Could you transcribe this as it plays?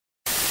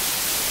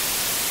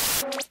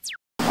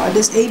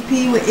This AP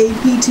with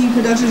APT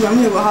Productions. I'm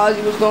here with Hozzy.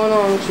 What's going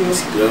on with you?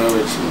 What's good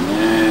with you,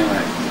 man?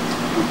 Like,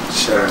 I'm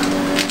chilling,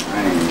 man.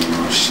 I ain't even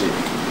no shit.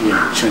 You in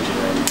the trenches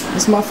right now.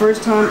 It's my first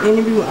time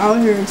interviewing out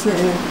here in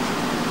Trenton. I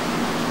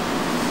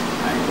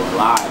ain't gonna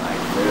lie, like,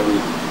 really,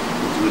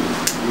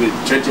 we in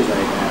the trenches right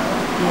now.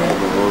 Like,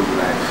 yeah.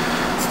 Like,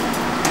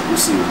 you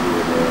see what's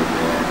good there,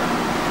 man.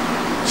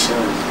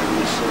 Chilling,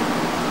 man, shit.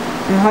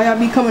 And how y'all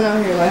be coming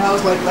out here? Like,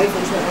 how's like life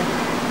in Trenton?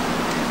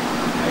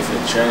 Life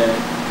in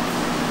Trenton.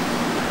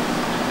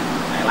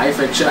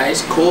 Life at Trenton, like,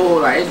 it's cool,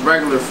 like, it's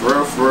regular for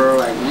real,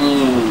 like,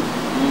 ain't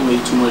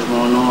really too much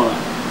going on, like,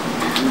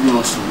 you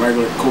know, some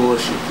regular cool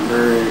shit, you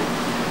heard,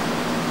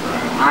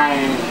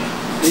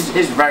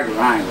 it's regular,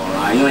 I ain't gonna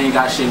lie, you ain't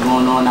got shit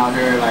going on out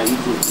here, like, you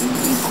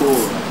cool,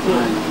 like,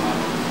 I ain't gonna lie,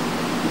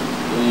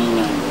 you ain't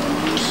nothing going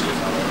on, this shit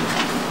out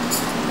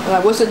here.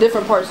 Like, what's the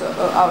different parts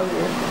out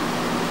here?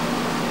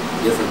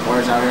 Different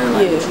parts out here,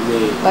 like, what you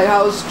mean? Like,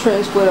 how's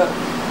Trenton split up?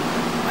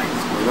 Like,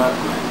 split up,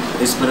 like,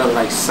 it's split up,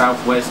 like,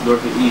 southwest,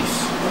 north, and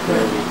east.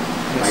 Okay.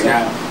 Like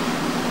now.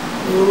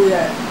 Where we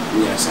at?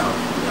 We at South.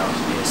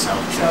 Yeah,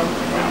 South Trenton.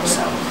 Down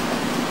South.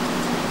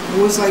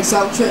 What's like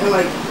South Trenton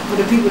like for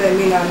the people that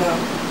may not know?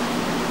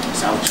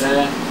 South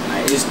Trenton,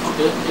 like it's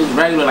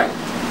regular,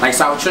 like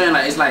South Trenton,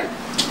 like it's like,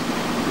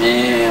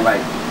 man,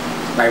 like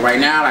right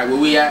now, like where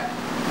we at,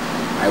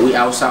 like we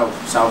out South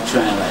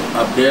Trenton, like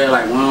up there,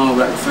 like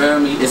like, feel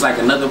me? It's like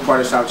another part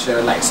of South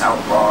Trenton, like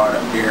South Broad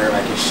up there,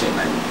 like it's shit,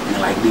 like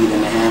like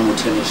leading the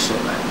Hamilton and shit,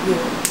 like.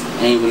 Yeah.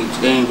 Ain't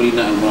really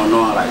nothing going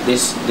on. Like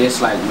this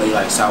like really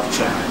like South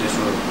Trenton. Like this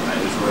real, like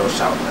it's real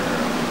South right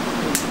there.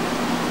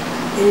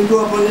 And you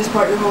grew up on this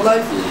part your whole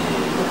life?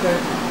 Yeah. Okay.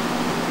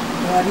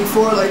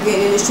 Before like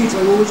getting in the streets,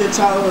 like what was your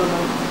childhood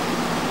like?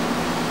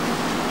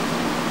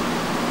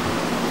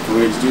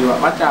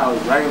 My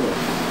childhood was regular.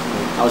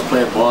 I was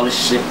playing ball and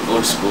shit,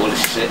 go to school and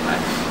shit.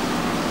 Like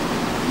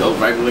no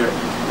regular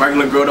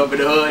growing up in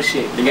the hood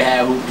shit. Nigga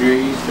had hoop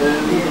dreams.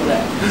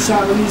 Yeah. You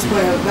shot when you was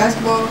playing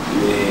basketball?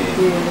 Yeah.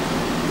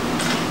 Yeah.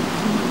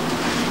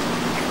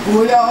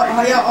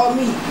 How y'all all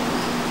meet?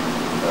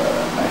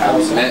 Like how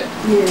we met?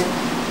 Yeah.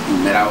 We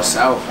met out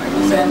south, like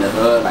we met in the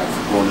hood, like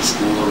going to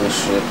school and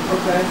shit.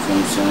 Okay. You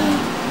know what I'm saying?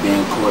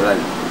 Being cool, like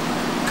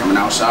coming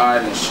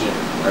outside and shit.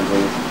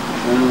 Regular.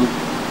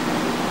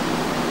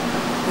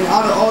 And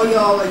out of all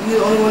y'all, like you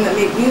the only one that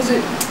make music?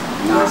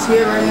 That's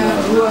here right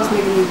now? Who else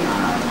making music?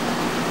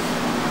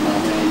 My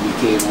man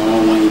EBK,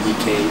 101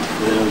 EBK,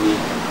 feel me?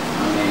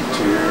 My man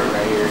Turner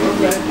right here, he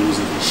making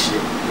music and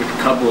shit. With a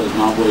couple is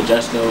my boy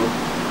Justo.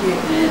 Yeah.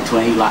 And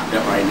Twin, he locked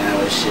up right now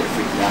and shit,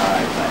 freaking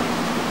out. Like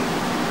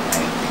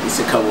it's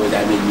a couple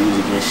that make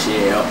music and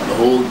shit. The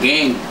whole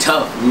game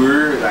tough,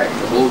 word. Like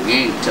the whole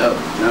game tough.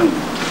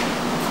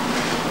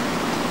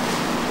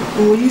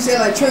 And when you say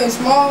like Trenton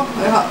small,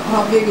 like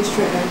how big is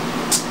Trenton?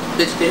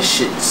 Bitch, this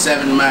shit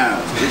 7 miles.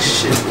 This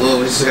shit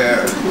was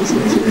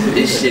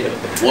this shit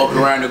walk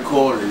around the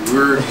corner,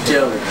 word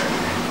chilling.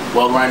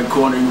 Walk around the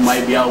corner, you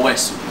might be out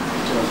west.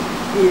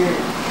 Yeah.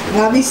 And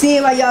I be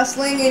seeing like y'all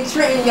slinging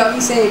Trenton, y'all be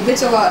saying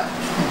bitch a lot.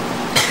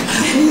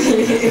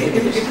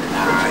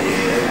 Nah,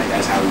 yeah,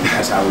 that's how we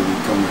be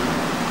coming.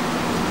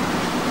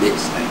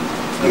 Bitch, like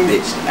a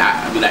bitch.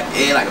 I be like,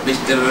 yeah, like a bitch,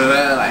 da da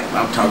da. Like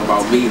I'm talking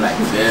about me, like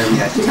feel me.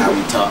 That's just how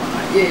we talk.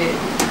 Like, yeah.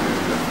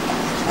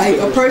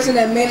 Like a person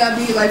that may not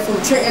be like from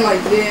Trenton,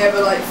 like they ever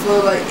like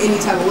feel like any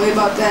type of way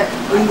about that,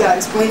 or you gotta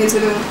explain it to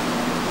them.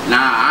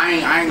 Nah,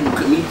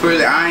 me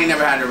personally, I ain't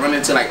never had to run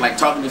into like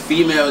talking to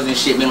females and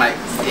shit, being like,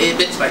 yeah,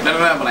 bitch, like da da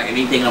da, but like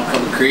anything I'm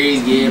coming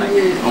crazy, yeah, like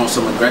on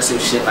some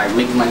aggressive shit, like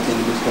niggas might think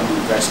bitch coming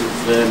aggressive,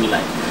 feel me,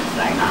 like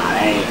nah,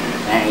 that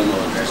ain't no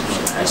aggressive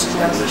shit, that's just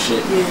regular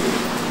shit.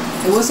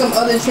 Yeah. And what's some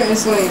other Trenton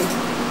slang?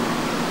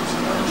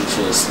 Some other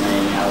Trenton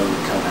slang, how we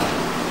come out?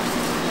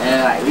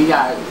 Yeah, like we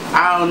got,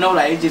 I don't know,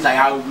 like it's just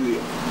like how we.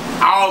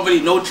 I don't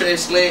really know Trenton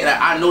slang. Like,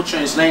 I know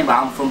Trenton slang, but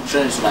I'm from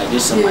Trenton, so like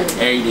this some like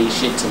everyday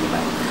shit to me,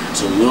 like.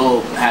 So you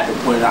don't have to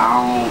put it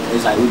on.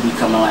 It's like we be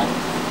coming like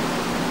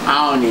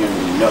I don't even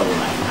really know.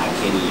 Like I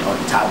can't even off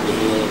the top of the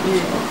head. And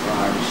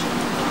shit.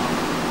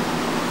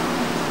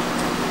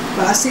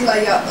 But I see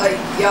like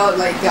y'all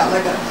like got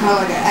like a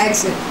kind of like an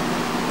accent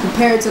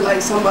compared to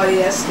like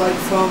somebody that's like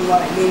from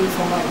like maybe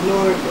from like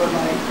north or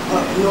like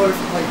up north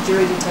like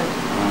Jersey type.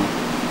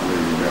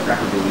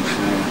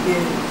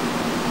 Yeah.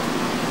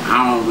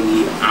 I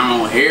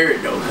don't hear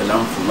it though, cause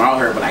I'm from out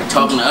here. But like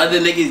talking to other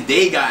niggas,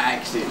 they got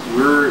accents.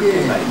 Weird,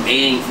 like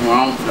they ain't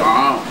from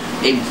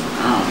they, I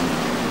don't know.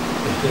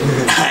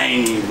 I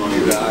ain't even gonna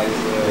lie.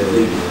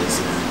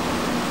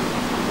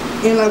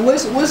 And like,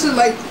 what's it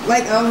like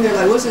out here?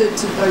 Like, what's there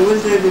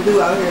to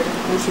do out here?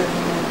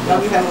 Y'all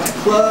be having like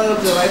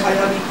clubs or like how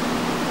y'all be?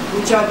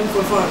 What y'all do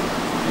for fun?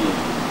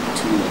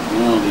 We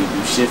don't really do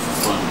shit for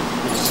fun.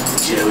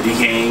 Chill with the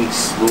gangs,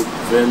 smoke,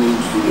 feel me?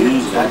 Do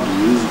music. I do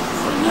music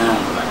for fun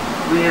now.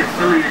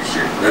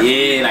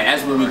 Yeah, like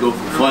that's where we go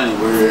for fun.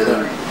 We're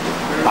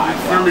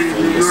Philly,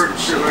 New York,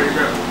 shit like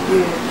that.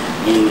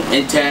 Yeah.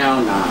 In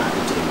town, nah,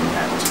 we don't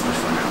have too much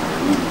fun out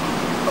here.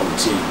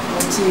 OT.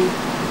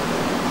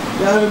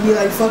 Y'all ever be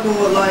like fucking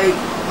with like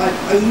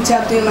are you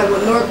tapped in like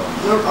with North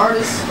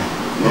artists?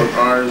 North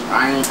artists,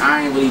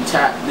 I ain't really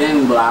tapped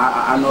in, but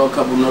I know a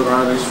couple North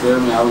artists, feel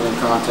me? I was in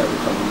contact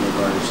with a couple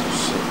North artists and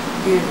shit.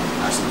 Yeah.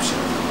 Got some shit.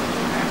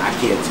 I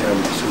can't tell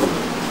you too.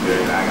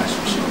 Yeah, I got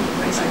some shit.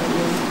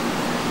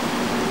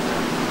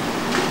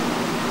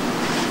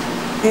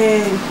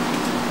 And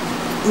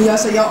y'all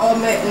say y'all all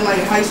met in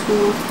like high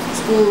school?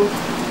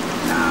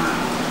 Nah,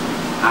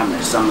 I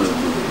met some of them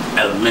in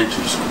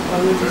elementary school.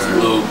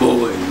 Little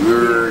boy,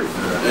 you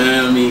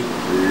know me?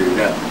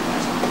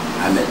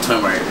 I met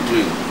Tom right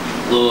here.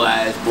 Little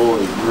ass boy,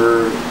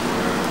 you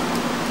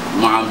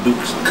Mom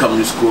Duke's coming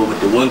to school with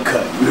the one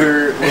cut, you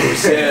heard? We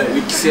said,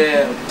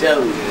 I'm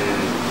telling you.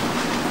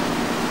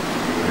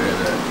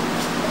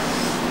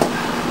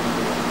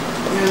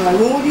 And like,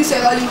 when would you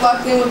say like you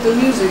locked in with the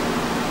music?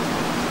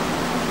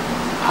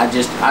 I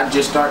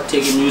just started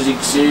taking music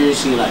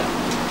seriously, like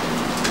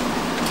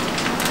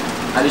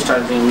I just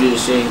started taking music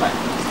seriously like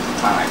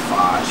probably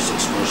like 5,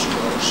 6 months ago,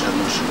 7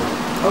 months ago.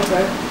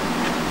 Okay.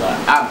 But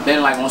I've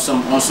been like on some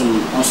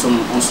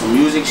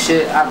music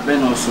shit. I've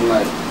been on some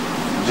like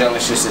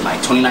jealous shit since like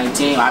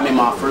 2019. I made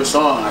my first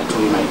song like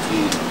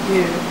 2019.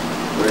 Yeah.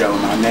 Right out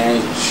with my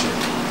man and shit.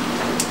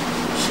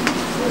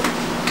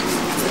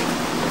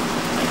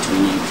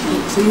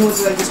 So you went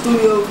to like the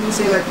studio, you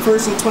say like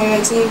first in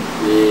 2019?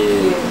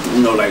 Yeah.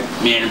 You know, like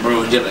man and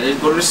bro, let's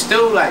go to the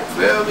studio, like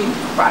feel me?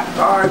 Buy a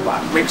car,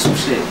 make some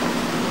shit.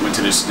 Went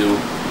to the studio,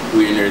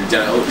 we in there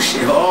done oh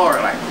shit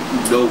hard, like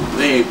dope,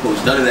 we ain't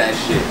post none of that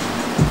shit.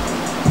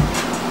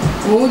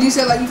 When would you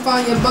say like you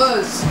find your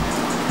buzz?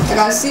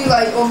 Like I see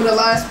like over the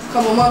last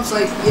couple months,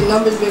 like your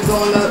numbers been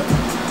going up.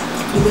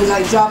 You've been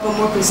like dropping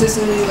more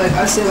consistently. Like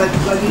I said,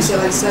 like you said,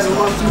 like 7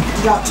 months. You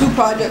dropped 2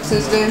 projects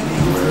since then.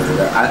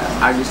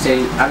 I just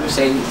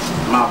say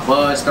my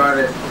buzz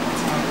started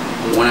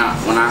when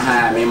I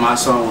had made my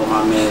song with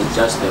my man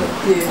Justo.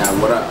 Yeah.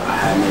 What Up? I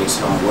had made a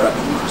song What Up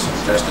with my son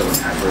Justo when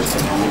I first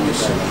came home and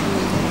shit.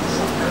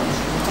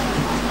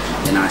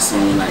 Then I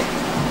seen like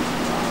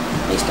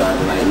they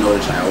started like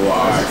notice like oh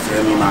alright,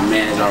 feel me? My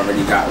man's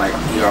already got like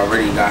he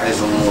already got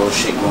his own little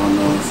shit going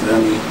on. Feel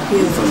me?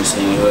 He from the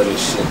same hood and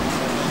shit.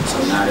 So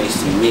now they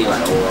see me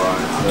like, oh,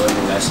 feel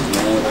me? That's his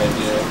name right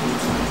there.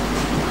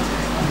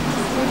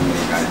 And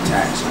they got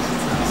attached.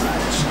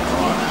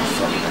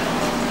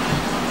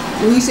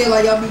 When you say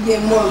like y'all be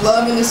getting more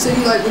love in the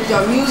city, like with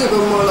y'all music,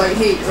 or more like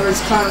hate, or it's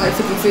kind of like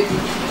 50-50?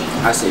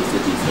 I say 50-50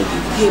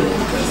 for sure,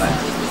 because like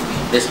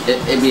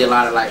it be a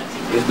lot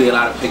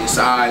of picking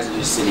sides in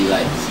the city,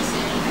 like.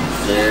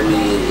 You know what I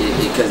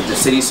mean? Because the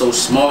city's so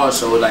small,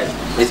 so like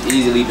it's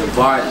easily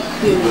divided.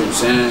 You know what I'm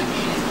saying?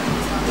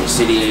 The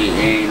city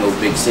ain't no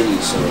big city,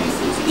 so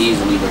it's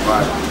easily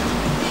divided.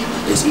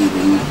 It's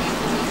either you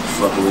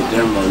fucking with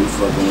them or you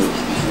fucking with, you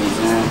know what I'm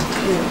saying?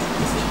 Yeah.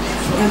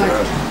 And like,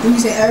 when you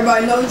say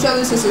everybody know each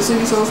other since the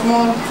city's so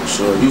small? For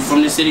sure. You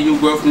from the city, you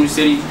grow from the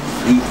city,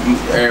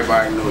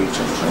 everybody know each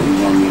other. Like, you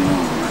want me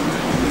alone.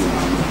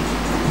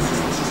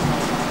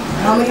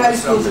 How many high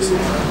schools is it?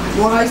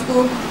 One high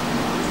school?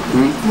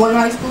 One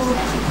high school?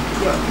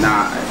 Yeah.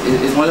 Nah,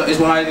 it's one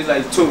high school,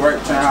 like 2, right?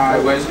 Trenton High,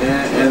 West,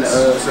 and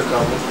it's a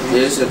couple.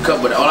 Yeah, it's a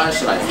couple, but all that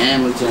shit like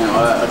Hamilton,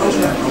 all that other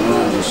shit, you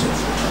know that shit.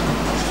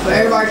 But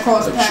everybody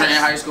cross paths. Trenton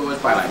High School is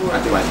probably like,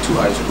 I think like 2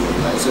 high schools.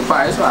 Like, it's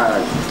probably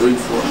like 3,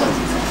 4.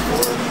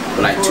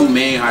 But like 2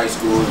 main high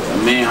schools, a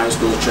main high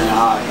school, Trenton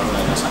High, you know,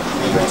 like that's like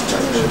the main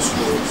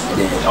schools.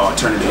 And then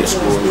alternative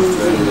schools.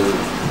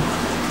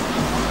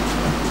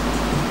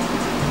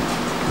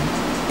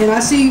 And I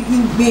see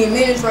you being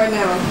managed right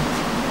now.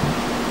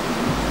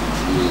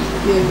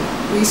 Yeah.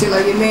 When you say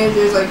like your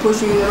manager is like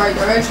pushing you in the right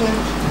direction,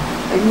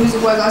 like music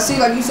wise, I see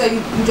like you said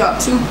you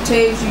dropped 2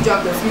 tapes, you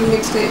dropped a few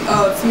mixtape,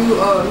 few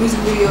music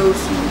videos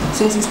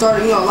since you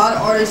started. You know, a lot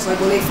of artists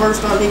like when they first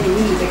start making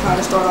music, they kind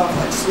of start off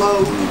like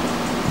slow,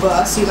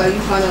 but I see like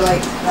you kind of like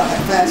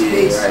fast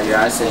paced.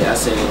 Yeah, I say, yeah,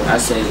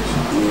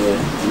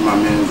 in my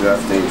manager, I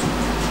think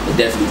it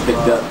definitely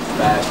picked up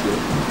faster.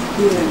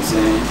 You know what I'm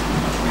saying?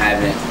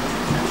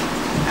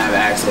 Have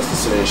access to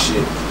certain shit.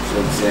 You know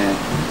what I'm saying?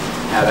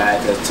 Have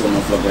access to a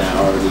motherfucker that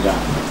already got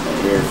an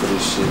ear for this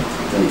shit. You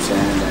know what I'm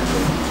saying? That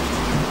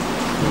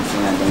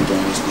I've been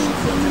doing this thing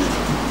for a minute.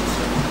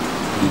 So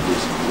he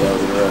just yelled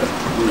it up.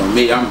 You know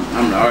me,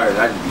 I'm the artist.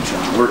 I just be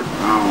trying to work.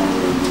 I don't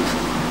really do.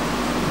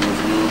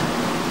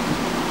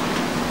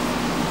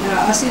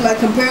 Yeah, I see like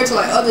compared to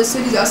like other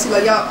cities, I see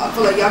like y'all. I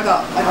feel like y'all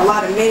got like a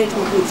lot of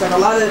management groups. Like a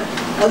lot of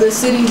other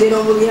cities, they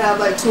don't really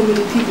have like too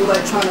many people like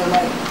trying to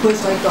like push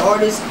like the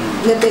artists.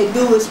 And if they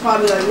do, it's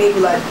probably like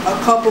maybe like a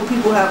couple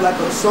people have like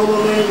a solo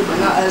manager, but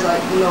not as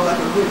like like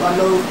a group. I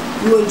know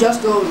you and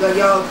Justo, like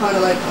y'all kind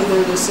of like under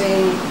the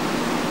same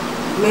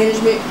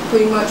management,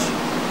 pretty much.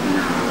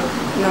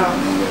 No.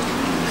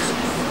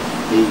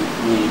 We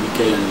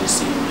became under the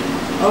same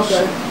management.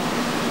 Okay.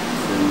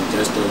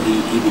 Justo, he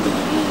be doing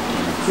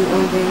his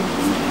own thing.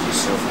 He manage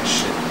himself and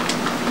shit.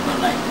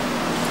 But like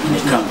when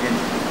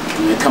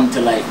it come to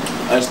like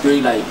us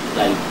 3, like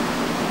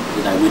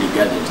we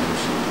together type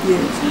shit. Yeah. You know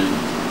what I'm saying?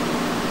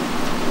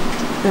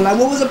 And like,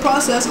 what was the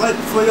process like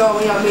for y'all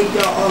when y'all made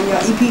y'all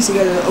EPs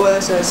together, the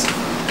OSS?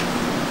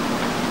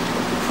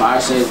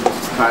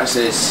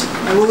 Process.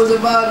 Like, what was the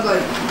vibes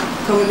like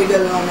coming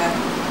together on that?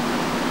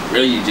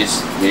 Really,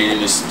 just being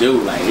in the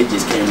stew, like it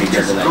just came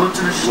together. Like, go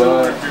to the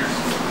store.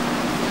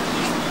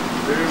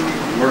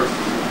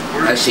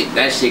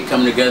 That shit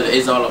come together.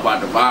 It's all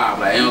about the vibe.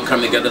 Like it don't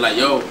come together like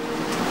yo.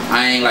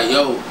 I ain't like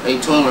yo. Hey,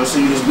 Tony, let's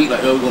see you this beat.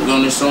 Like yo, we gonna get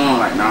on this song.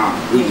 Like nah,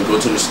 we can go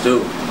to the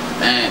stew.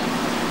 Man,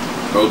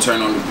 bro,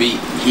 turn on the beat.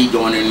 He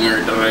going in there,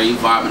 he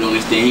vibing on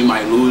this thing. He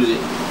might lose it,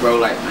 bro.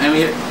 Like let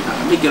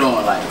me get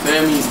on. Like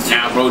feel me?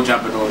 Now, bro,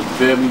 jumping on.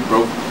 Feel me,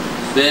 bro?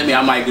 Feel me?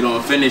 I might get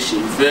on finish it.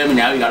 You feel me?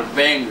 Now we got a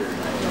banger,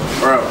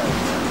 bro.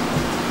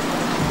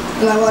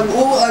 Like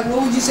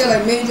what would you say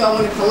like made y'all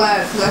want to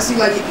collab? Cause I see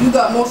like you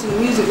got most of the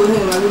music with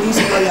him. Like what do you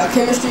say like y'all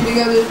chemistry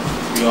together?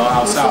 We all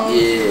outside.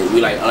 Yeah,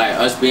 we like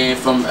us being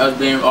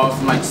all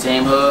from like the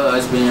same hood,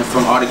 us being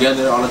from all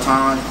together all the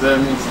time. You feel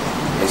me?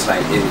 It's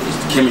like it's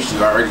the chemistry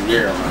already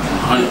there,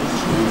 man. 100. You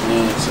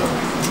know what I'm saying? So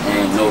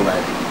ain't no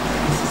like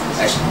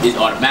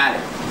it's automatic.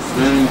 You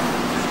feel me?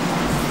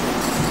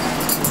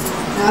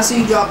 And I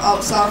see you drop Out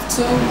South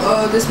too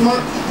this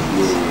month.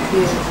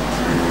 Yeah.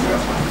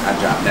 I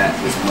dropped that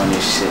this month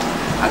and shit.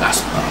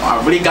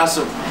 I really got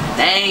some.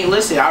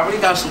 Listen, I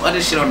really got some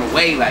other shit on the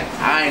way. Like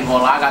I ain't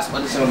gonna lie, I got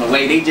some other shit on the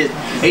way. They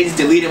just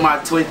deleted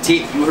my twin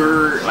tick. You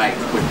heard? Like,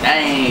 but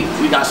dang,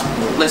 we got some.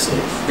 Listen,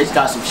 they just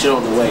got some shit on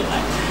the way.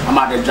 Like I'm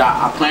about to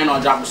drop. I plan on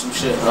dropping some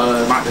shit.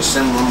 About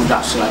December, I'm gonna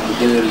drop shit like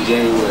beginning of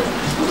January.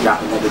 I'm gonna drop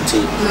another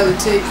tape. Another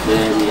tape.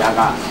 Yeah,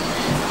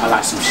 I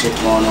got some shit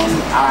going on.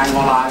 I ain't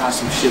gonna lie, I got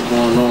some shit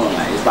going on.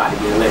 Like it's about to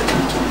get lit in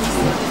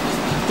 2024.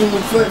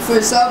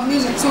 For South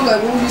music too,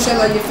 like what would you say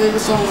like your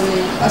favorite song on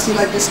there? I see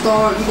like the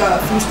star, you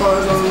got a few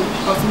stars on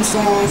a few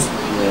songs.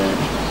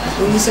 Yeah.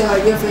 When you say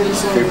like your favorite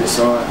song? Favorite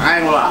song? I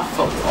ain't gonna lie, I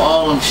fuck with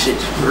all them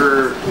shits,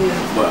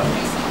 but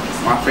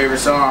my favorite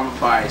song I'ma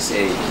probably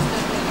say,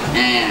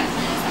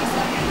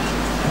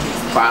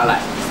 probably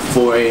like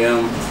 4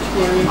 a.m.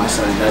 My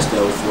son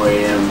Justo, 4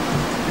 a.m.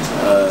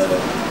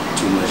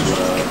 Too Much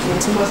Love. Yeah,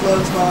 Too Much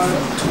Love is hard.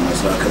 Too Much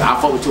Love, cause I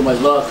fuck with Too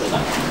Much Love, cause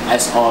like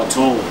that's all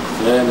tune.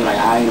 Feel me?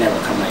 Like I ain't never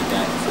come like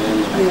that. Feel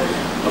me? Like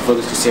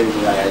motherfuckers consider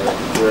me like a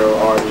real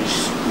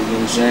artist. You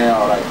know what I'm saying?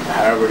 Or like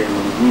however they want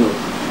to, you know,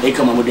 they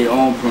come up with their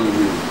own point of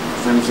view.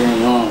 You feel me?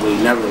 Saying you don't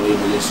really never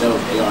label yourself.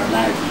 They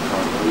automatically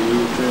call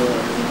you drill.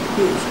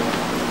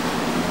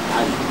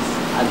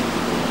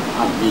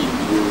 I'm me.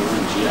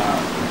 I'm G.I.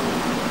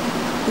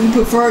 You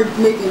prefer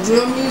making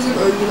drill music,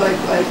 or you like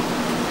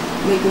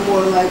making more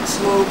like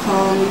slow,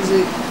 calm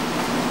music?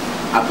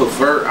 I ain't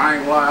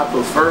gonna lie, I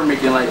prefer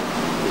making I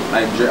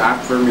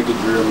prefer making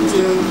drill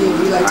music.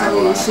 You like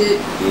talking your shit?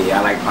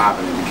 Yeah, I like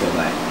popping it because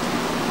like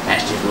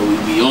that's just what we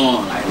be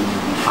on. Like we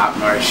be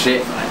popping our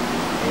shit. Like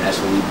that's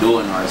what we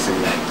doing. Our city,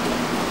 like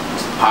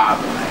it's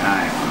popping. Like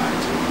I ain't gonna lie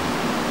to you.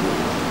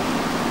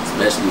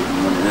 Especially if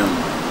you one of them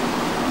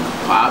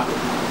popping.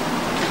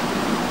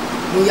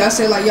 When y'all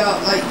say like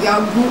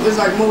y'all group is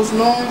like most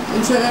known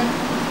in Trenton?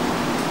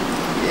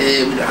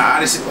 Yeah, we the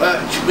hottest. What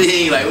you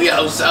mean? Like we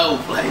out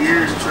south. Like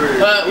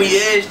we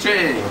is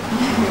Trenton.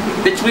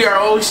 Bitch, we our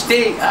own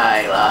state. I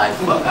ain't lying.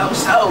 Fuck out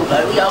south.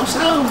 Like we out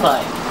south.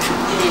 Like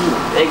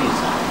niggas.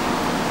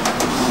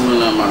 I don't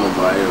know about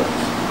nobody else.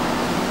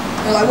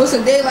 And like, what's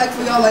a day like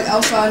for y'all? Like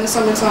outside in the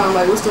summertime.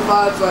 Like, what's the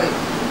vibes like?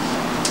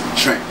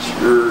 Trench.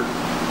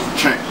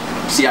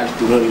 See how you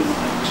do hoodie.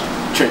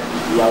 Trench.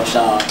 We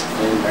outside.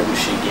 Every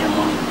shit getting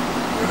money.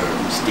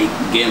 Stick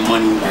getting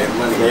money, like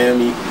feel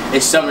me.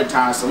 It's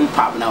summertime, so we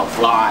popping out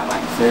fly,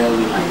 like feel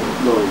me, like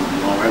we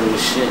on regular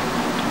shit,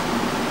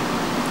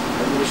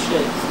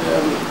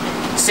 feel me.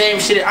 Same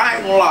shit. I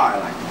ain't gonna lie,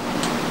 like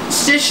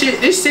this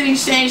city,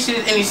 same shit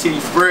as any city,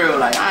 for real.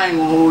 Like I ain't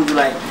gonna hold you,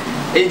 like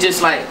it's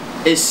just like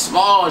it's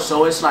small,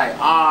 so it's like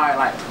alright,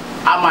 like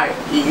I might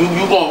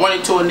you gonna run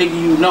into a nigga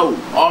you know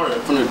all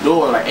from the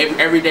door, like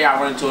every day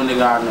I run into a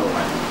nigga I know,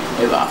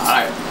 like if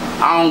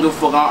I don't give a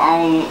fuck. I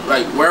don't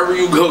like wherever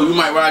you go. You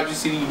might ride your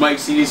city. You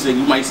might see this nigga.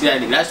 You might see that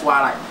nigga. That's why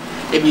like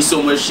it be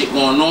so much shit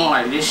going on.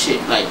 Like this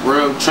shit, like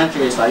real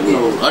treacherous. Like you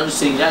know, other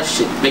cities that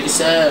shit big as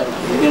hell. Like,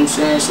 you know what I'm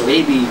saying? So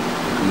they be,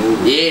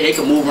 they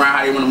can move around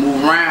how they want to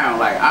move around.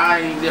 Like I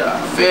ain't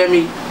feel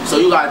me. So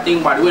you gotta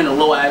think about it. We're in a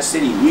low ass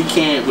city. We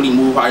can't really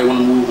move how you want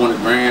to move on the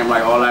gram.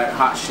 Like all that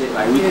hot shit.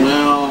 Like we can, you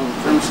know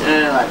what I'm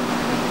saying? Like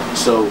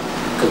so,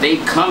 cause they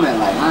coming.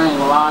 Like I ain't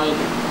gonna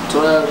lie.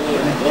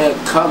 12, they'll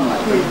come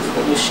like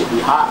this shit be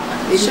hot.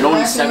 Like, this shit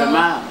only 7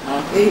 miles.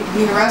 They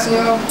be harassing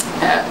y'all?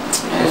 Yeah.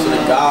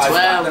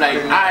 12, like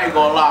I ain't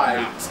gonna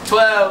lie.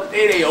 12,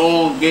 they their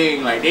own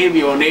gang. Like they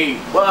be on they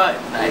what?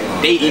 Like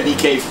they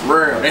EBK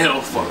for real. They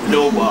don't fuck with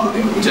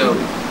nobody. Tell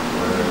me.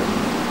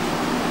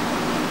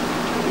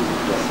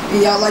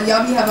 And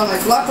y'all be having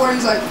like block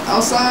parties like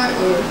outside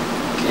or?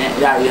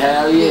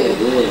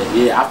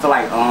 Yeah. I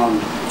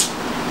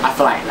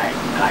feel like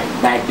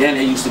back then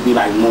it used to be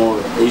like more.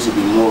 There used to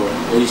be more of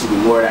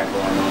that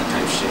going on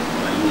type shit.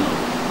 Like you know,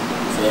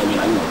 feel me?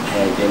 Like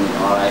pandemic,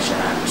 all that shit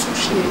happened. So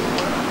shit.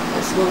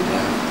 That's slowed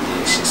down.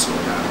 Yeah, shit slowed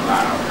down a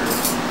lot.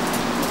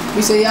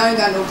 You say y'all ain't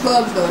got no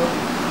clubs though.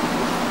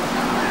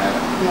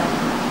 Yeah.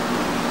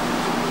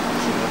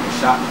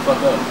 Shot the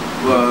fuck up.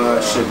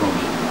 Shit gonna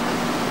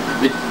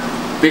be.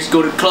 Bitch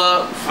go to the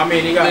club. I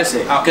mean, they got.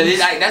 Listen, cause it's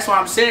like that's why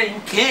I'm saying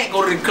you can't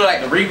go to the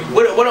club. Like,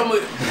 what I'm.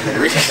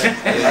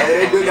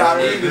 They do got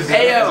it.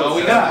 Hey yo,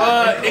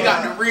 they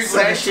got the rig for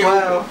that shit.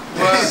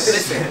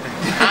 Listen,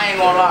 I ain't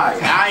gonna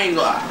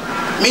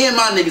lie. Me and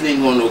my niggas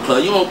ain't going to no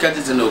club. You won't catch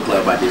us in no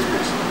club by this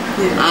bitch.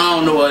 Yeah. I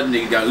don't know what other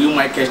niggas got. You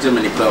might catch them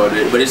in the club,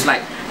 but it's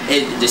like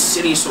the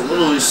city is so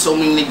little. There's so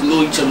many niggas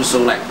know each other.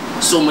 So like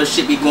so much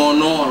shit be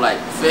going on. Like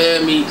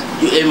feel me?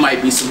 It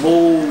might be some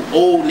whole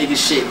old nigga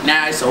shit.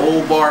 Now it's a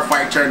whole bar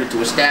fight turned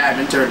into a stab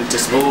and turned into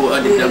some whole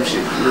other dumb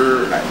shit.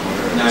 Like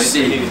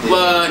city.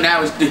 Well,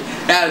 now it's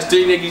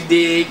 3 niggas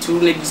dead, 2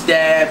 niggas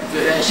stabbed.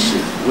 That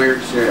shit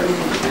weird shit.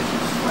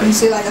 You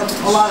say like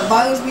a lot of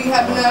violence be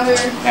happening out here?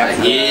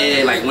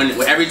 Yeah, like when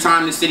every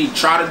time the city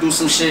try to do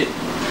some shit,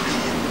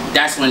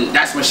 that's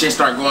when shit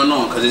start going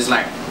on. Cause it's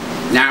like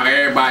now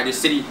everybody the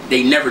city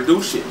they never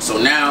do shit. So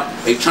now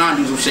they trying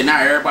to do some shit.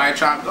 Now everybody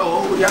trying to go,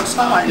 oh y'all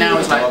saw it. Now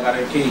it's like,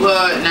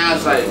 but now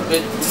it's like,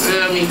 you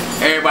feel me?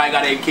 Everybody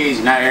got their kids.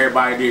 Now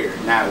everybody there.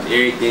 Now it's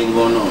everything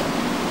going on.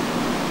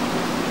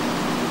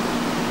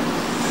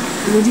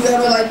 Would you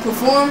ever like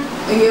perform?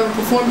 Have you ever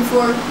performed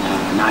before?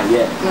 Nah, not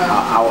yet. No.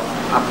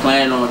 I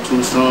plan on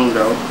too soon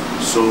though.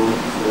 So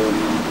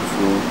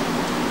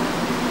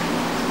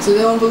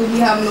they don't really be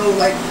having no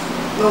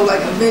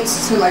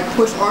events to like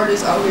push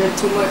artists out here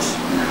too much.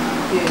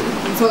 Yeah.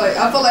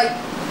 I feel like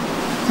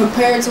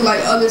compared to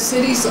like other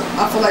cities,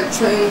 I feel like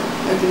Trenton,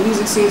 like the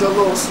music scene's a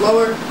little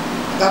slower.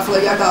 Like, I feel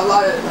like y'all got a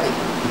lot of like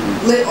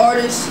lit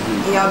artists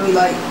and y'all be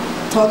like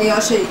talking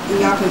y'all shit and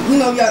y'all can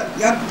y'all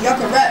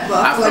can rap, but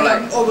I feel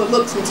like y'all be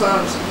overlooked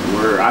sometimes.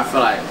 I feel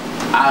like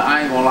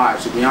I ain't gonna lie,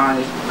 to be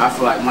honest, I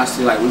feel like my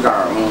city, like we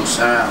got our own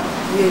sound.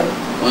 Yeah.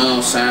 We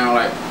don't sound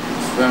like, you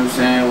feel what I'm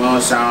saying? We don't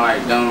sound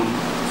like them,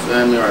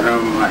 feel me, or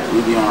them, like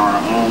we be on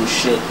our own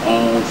shit,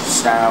 own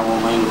style,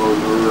 own lingo,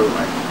 you heard?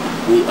 Like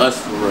we us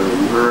for real,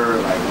 you heard?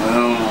 Like we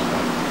don't, you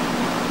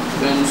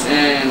feel what I'm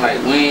saying?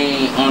 Like we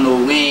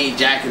ain't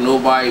jacking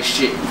nobody's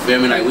shit, you feel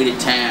me? Like we the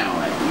town,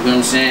 like you know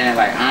what I'm saying?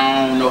 Like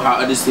I don't know how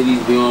other cities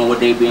be on,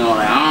 what they be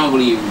on. Like I don't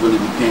really be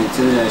paying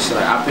attention to that shit.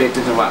 Like I pay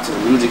attention a lot to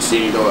the music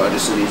scene or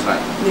other cities. Like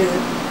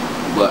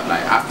but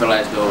like I feel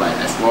as though like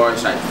as far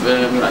as like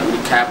feel me, like we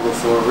the capital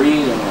for a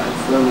reason. Like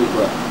feel me,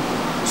 but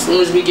as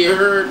soon as we get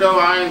heard though,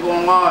 I ain't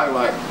gonna lie.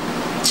 Like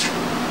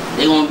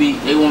they gonna be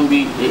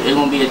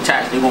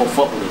attached. They gonna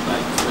fuck with us.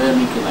 Like feel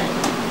me, cause like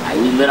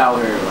we lit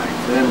out here. Like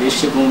feel me, this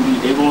shit gonna be.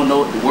 They gonna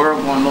know. The world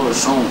gonna know it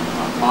soon.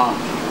 I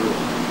promise.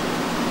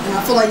 And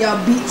I feel like y'all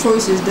beat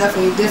choice is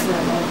definitely different.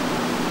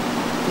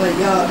 Like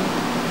y'all,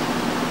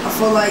 I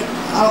feel like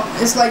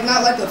it's like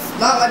not like a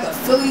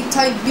Philly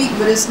type beat,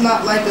 but it's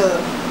not like a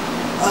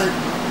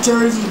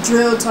Jersey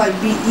drill type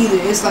beat either.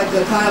 It's like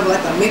a kind of like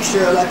a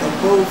mixture of like a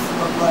both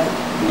of like.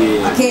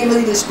 Yeah. I can't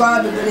really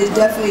describe it, but it's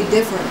definitely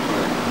different.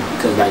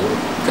 Cause like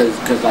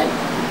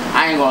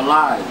I ain't gonna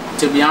lie.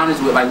 To be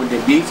honest with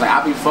the beats, like I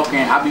be fucking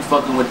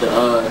with the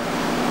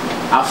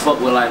I fuck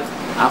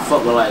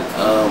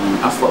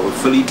with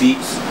Philly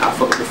beats. I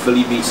fuck with the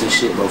Philly beats and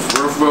shit, but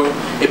for real,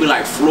 it be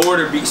like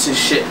Florida beats and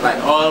shit.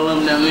 Like all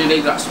of them, man,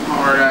 they got some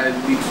hard ass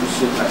beats and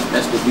shit. Like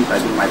that's the beat,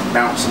 like them like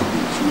bouncy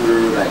beats. You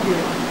heard? Like,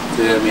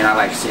 feel me? I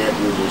like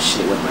samples and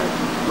shit with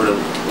a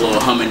little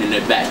humming in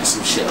the back and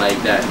some shit like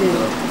that. You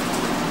know?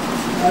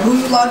 Who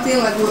you locked in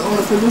like on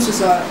the producer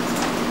side?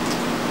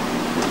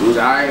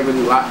 I ain't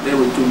really locked in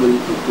with too many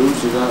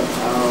producers.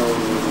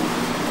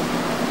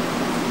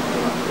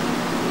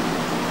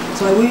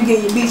 So like, where you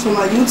getting your beats from,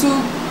 like YouTube?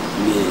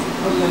 Yeah.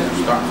 Okay.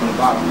 Yeah, starting from the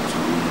bottom.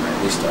 Like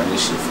they start this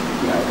shit from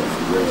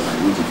real. Like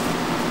we just,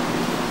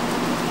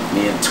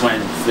 me and Twin,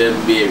 Phil,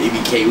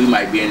 EBK, we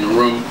might be in the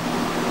room.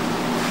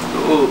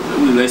 Oh,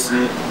 we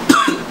listening.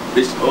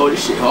 This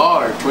shit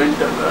hard. Twin,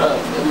 I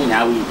mean,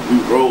 now we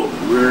roll.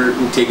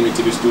 We taking it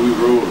to the studio, we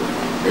roll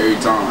every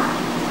time.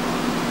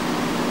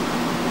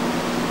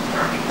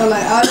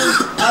 Like out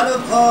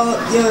of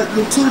your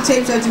 2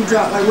 tapes that you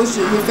dropped, like what's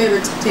your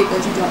favorite tape that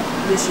you dropped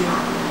this year?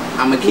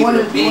 I'm gonna keep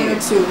it a beat. 1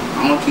 or 2.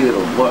 I'm gonna keep it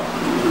a buck.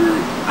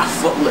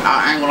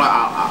 I ain't gonna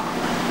lie.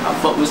 I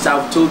fuck with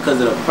Souf too because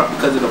of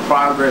the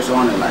progress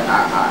on it. Like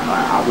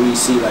I really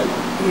see like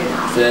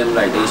feel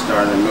like they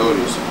starting to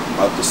notice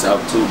about the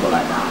Souf too. But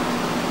like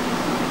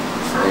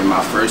in my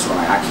first one,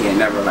 like I can't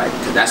never like,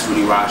 cause that's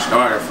really where I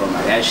started from.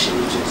 Like that shit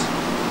was just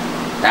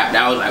that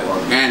was like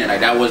organic. Like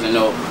that wasn't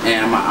no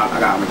man. I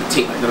got to make a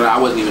tape. Like I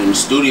wasn't even in the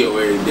studio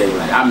every day.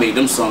 Like I made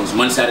them songs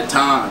months at a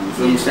time. You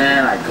feel what I'm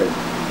saying? Like cause.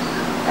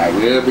 Like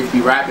real bitch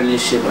be rapping this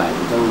shit, but like,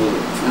 you know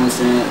what I'm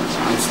saying?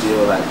 I'm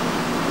still like,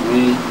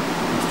 I'm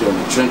still in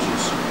the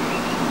trenches.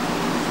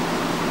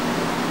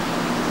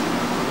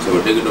 So a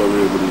nigga don't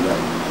really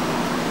like,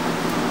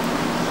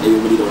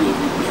 nigga don't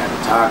even have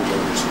the time to go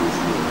to school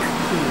for real.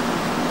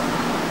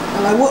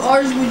 And like, what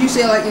artists would you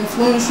say like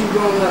influenced you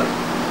growing up,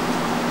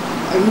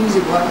 like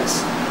music wise?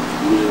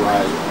 Music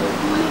wise,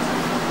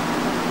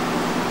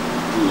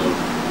 you know,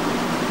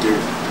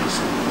 Dirk.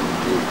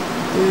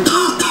 shit.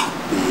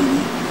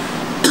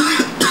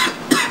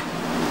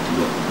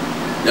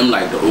 Them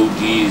like the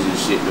OGs and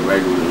shit, the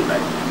regular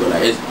like, but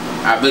like it's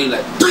I really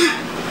like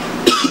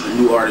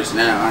new artists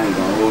now. I ain't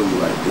gonna hold you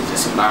like there's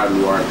just a lot of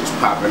new artists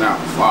popping out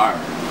fire.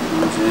 You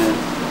know what I'm saying?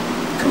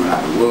 Coming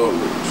out the world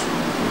with us.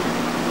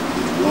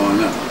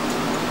 Blowing up.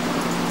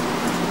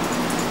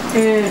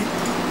 And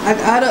like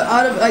out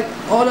of like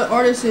all the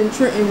artists in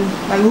Trenton,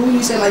 like who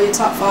you say like your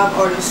top 5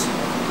 artists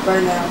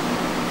right now?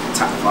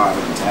 Top 5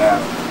 in the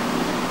tab.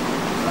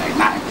 Like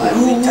not Like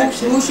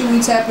who should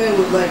we tap in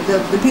with? Like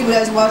the people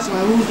that's watching,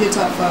 like who's your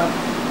top 5?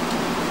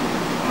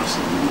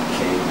 Watching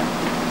UK.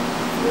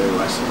 Very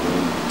watching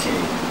UK.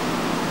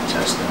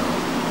 Justo.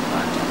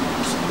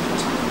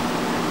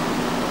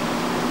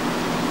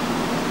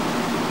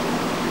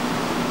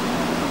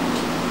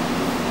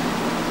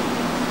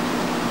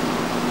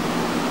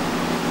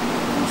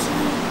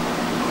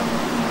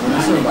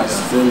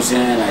 Feel what I'm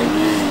saying? Like,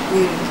 man,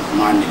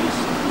 my niggas.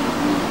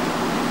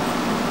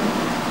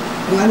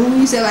 Like who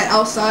you say like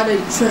outside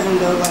of Trenton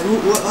though, like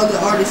what other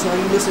artists are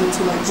you listening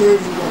to, like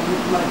Jersey,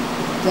 like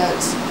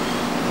that's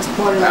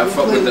part of like, I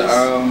fuck with the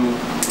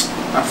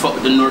I fuck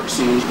with the North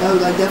scene. That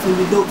would like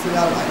definitely be dope for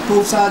y'all, like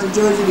both sides of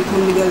Jersey to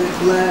come together and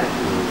collab.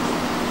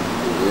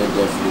 Yeah,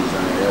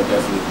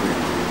 definitely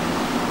great.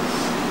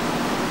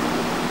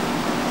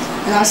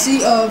 And I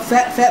see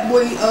Fat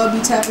Boy be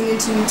tapping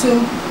into you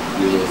too.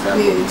 Yeah, Fat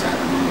Boy be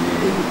tapping in.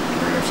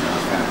 Shout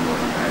out Fat Boy.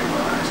 I ain't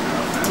gonna lie, shout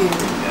out Fat Boy.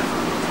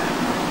 Definitely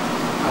tapping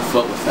in. I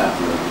fuck with Fat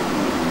Boy.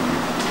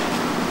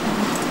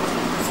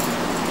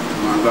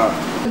 Oh my God.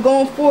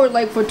 Going forward,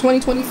 like for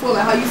 2024,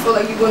 like how you feel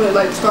like you're gonna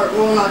like start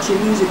rolling out your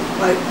music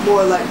like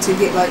more like to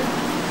get like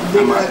a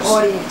bigger like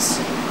audience?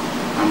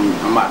 I'm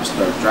about to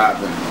start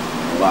dropping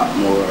a lot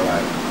more.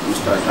 Like I'm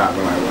start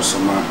dropping like once a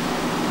month.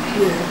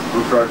 Yeah.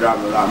 I'm start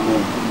dropping a lot more.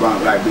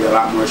 Like be a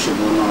lot more shit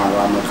going on, like, a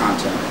lot more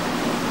content, like,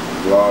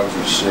 vlogs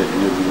and shit,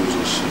 interviews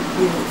and shit.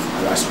 Yeah.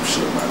 I got some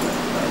shit about that.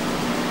 Like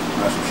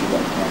I got some shit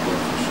about the pop up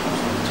for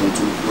sure.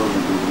 10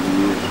 closing through the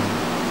years.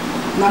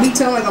 Now he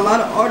telling like a lot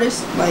of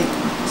artists like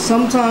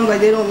sometimes like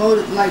they don't know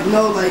like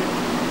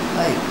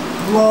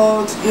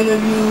vlogs,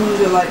 interviews,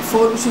 or like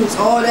photo shoots,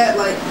 all that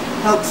like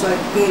helps like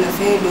being a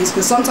fan base.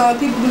 Cause sometimes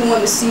people do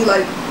want to see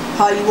like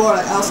how you are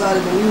like outside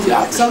of the music.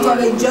 Yeah, like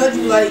sometimes they judge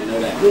you like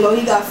you know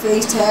he got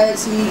face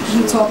tags,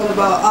 he talking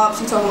about ops,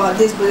 he talking about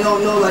this, but they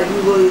don't know like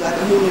you really like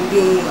a human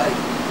being, like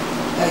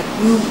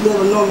you live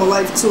a normal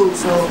life too.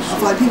 So I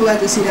feel like people like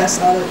to see that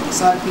side of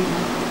people.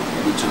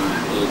 Every time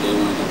they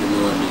want to get to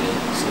know a nigga,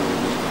 so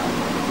they got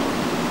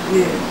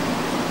yeah.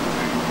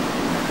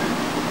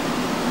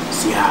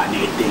 See how a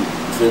nigga think. You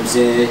feel what I'm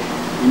saying?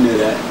 You know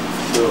that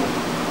for sure.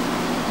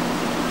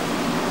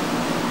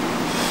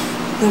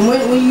 And when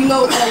you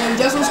know when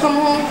Justo's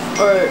coming home,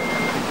 or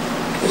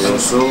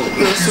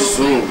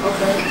soon.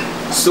 Okay.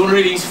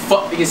 Sooner these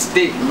fuck niggas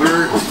stick,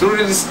 bro.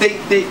 Sooner the state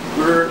thick,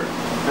 bro.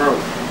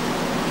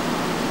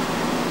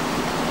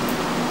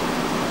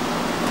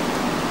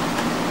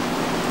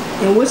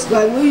 And what's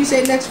like what do you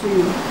say next for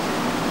you?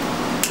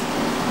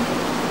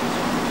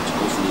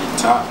 Hopefully the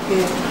top.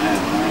 Yeah. Man.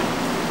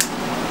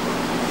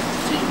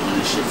 Ain't doing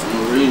this shit for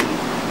no reason.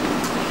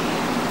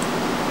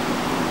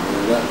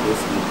 Word up,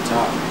 hopefully the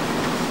top.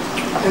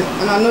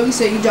 And I know you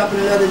said you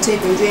dropping another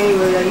tape in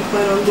January. Like you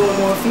plan on doing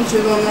more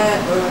features on that,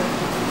 or?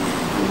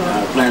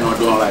 I plan on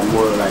doing like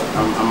more like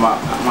I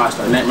might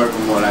start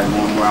networking more like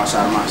more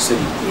outside of my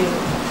city. Yeah.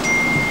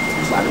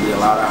 It's about to be a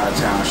lot of out of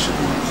town shit.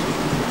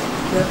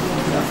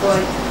 Definitely. I feel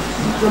like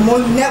the more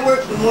you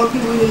network, the more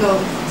people you know.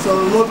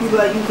 So the more people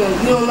that you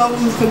don't know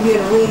who you can be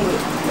in a room with.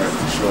 Right,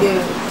 for sure.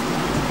 Yeah.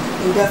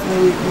 And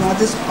definitely, you know,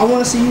 I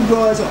want to see you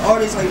grow as an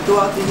artist like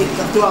throughout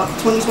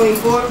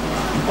 2024.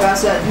 Like I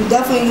said, you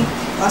definitely.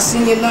 I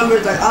seen your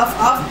numbers. Like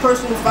I've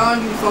personally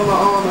found you from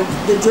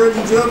the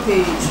Jersey Drill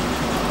page.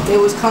 They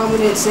was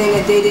commenting saying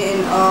that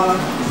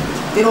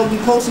they don't be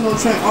posting no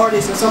Trent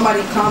artists, and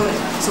somebody comment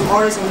some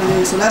artists under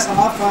there. So that's how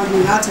I found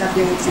you, and I tapped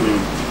in with you.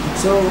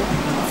 So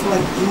I feel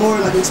like the more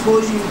like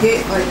exposure you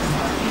get, like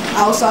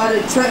outside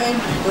of Trenton,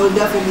 it will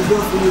definitely be good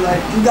for you.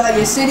 Like you got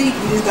your city,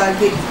 you just gotta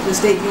get the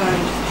state behind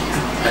you.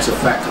 That's a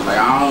fact. Cause like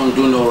I don't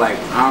do no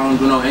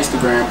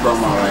Instagram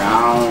promo. Like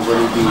I don't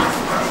really be.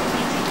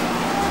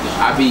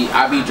 I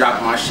be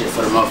dropping my shit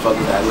for the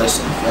motherfuckers that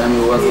listen. You feel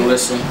me? Whoever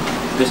listen,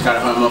 just got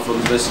 100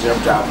 motherfuckers listen. I'm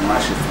dropping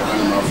my shit for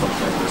 100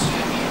 motherfuckers that listen.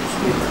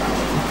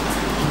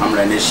 I'm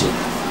letting this shit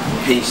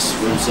peace.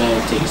 You know what I'm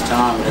saying? It takes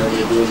time. Whatever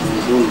you do is what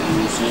you do. You know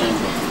what I'm saying?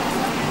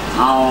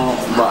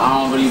 But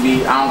I don't really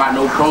be. I don't got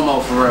no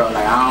promo for real.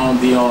 Like I don't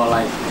be on no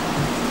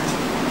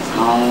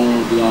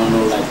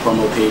like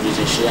promo pages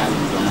and shit. I be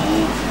on my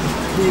own.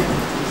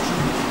 Yeah.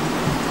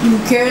 You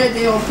care that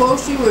they don't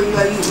post you, or you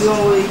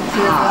don't really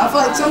care? I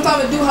feel like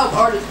sometimes it do help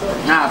artists though.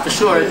 Nah, for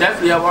sure, it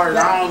definitely help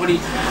artists. I don't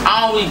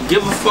really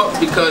give a fuck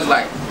because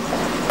like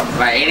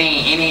it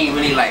ain't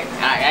really like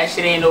that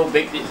shit ain't no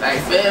big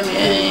like feel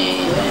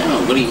me. It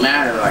don't really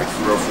matter like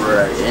for real.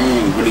 Like, it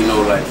ain't really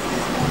no like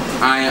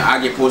I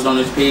get posted on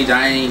this page.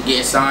 I ain't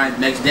getting signed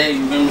next day.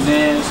 You know what I'm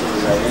saying? So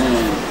like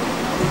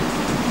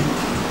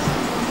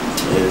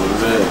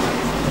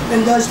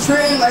And does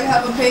Trenton like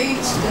have a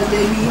page that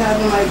they be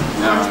having like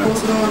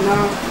posted on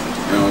now?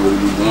 They don't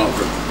really be going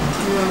for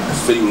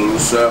city little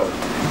show.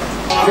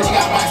 But you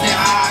got watch that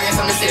I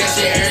guess I'ma say that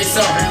shit every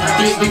summer.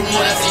 He was big when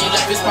I seen he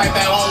left his pipe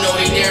back home, no,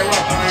 he did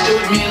wrong. It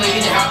was me and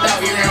lady that hopped out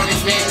here on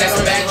this man, that's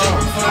a bad joke.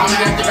 I'm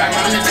gonna have to rap,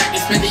 I'm the type to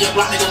spend your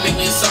block, they gon' make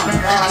me a song.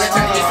 I'm the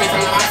type to just face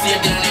from the I see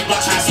them down they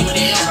block, trying to see what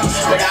they on.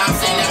 But I'm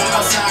saying never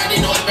outside, they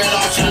know it's better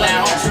off chillin'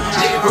 at home.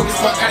 Nigga broke his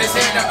fuck, got his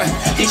hand up,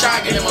 he try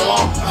to get him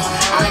along.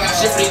 I ain't got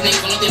shit for these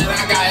niggas, only thing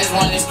that I got is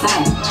one this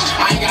chrome.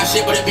 I ain't got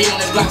shit but a beat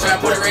on this block, try to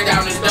put it right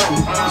down this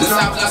dome. The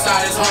Souf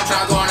outside his home,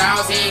 try to go in the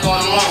house, he ain't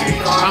going alone.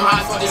 I'm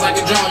high as fuck, just like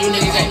a drone, you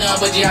niggas ain't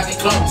nothing but G.I.Z.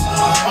 clones.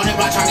 On the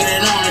block, tryna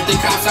get it on, if the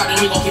cops out, then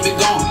we gon' keep it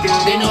going.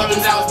 They know them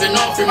hours been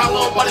on, free my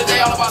little brothers,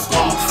 they all about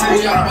scoring.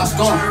 We all about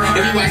scoring.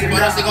 If you ask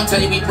about us, they gon' tell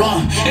you we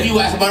wrong. If you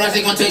ask about us,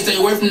 they gon' tell you stay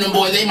away from them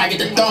boys, they might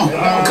get the thumb.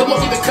 Come on,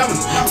 keep it coming.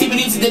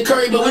 TBD to the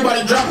curry, but we about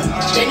to drum it.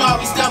 They know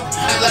how we stuff,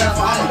 I let her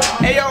follow.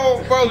 Hey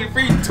yo, bro, we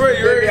free Twitter,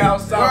 you already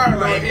outside.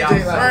 Hey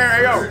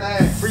yo,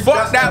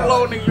 fuck that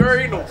low nigga, you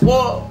already know.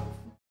 Fuck.